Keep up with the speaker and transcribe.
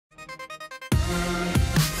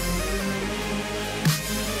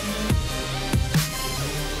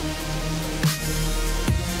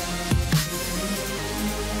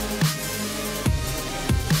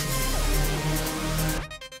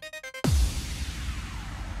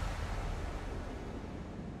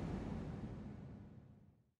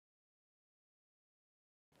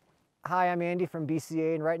Hi, I'm Andy from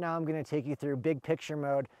BCA, and right now I'm going to take you through Big Picture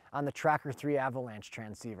mode on the Tracker3 avalanche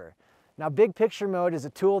transceiver. Now, Big Picture mode is a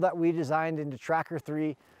tool that we designed into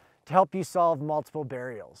Tracker3 to help you solve multiple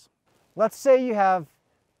burials. Let's say you have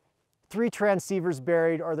 3 transceivers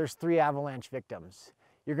buried, or there's 3 avalanche victims.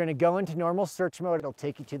 You're going to go into normal search mode. It'll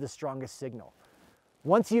take you to the strongest signal.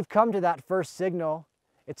 Once you've come to that first signal,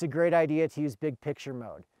 it's a great idea to use Big Picture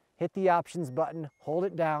mode. Hit the options button, hold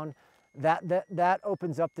it down. That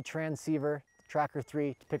opens up the transceiver,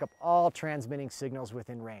 Tracker3, to pick up all transmitting signals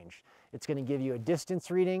within range. It's going to give you a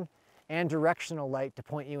distance reading and directional light to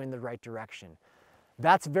point you in the right direction.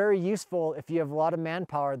 That's very useful if you have a lot of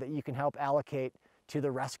manpower that you can help allocate to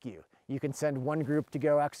the rescue. You can send one group to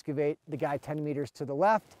go excavate the guy 10 meters to the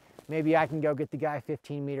left. Maybe I can go get the guy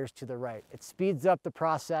 15 meters to the right. It speeds up the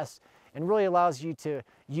process and really allows you to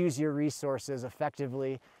use your resources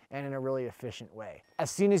effectively and in a really efficient way.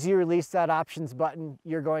 As soon as you release that options button,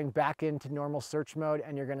 you're going back into normal search mode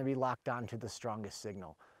and you're going to be locked onto the strongest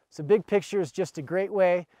signal. So Big Picture is just a great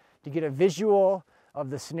way to get a visual of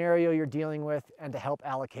the scenario you're dealing with and to help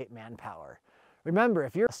allocate manpower. Remember,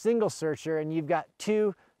 if you're a single searcher and you've got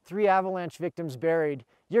 2, 3 avalanche victims buried,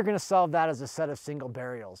 you're going to solve that as a set of single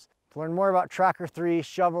burials. To learn more about Tracker3,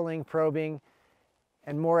 shoveling, probing,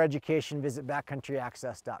 and more education, visit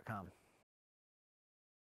backcountryaccess.com.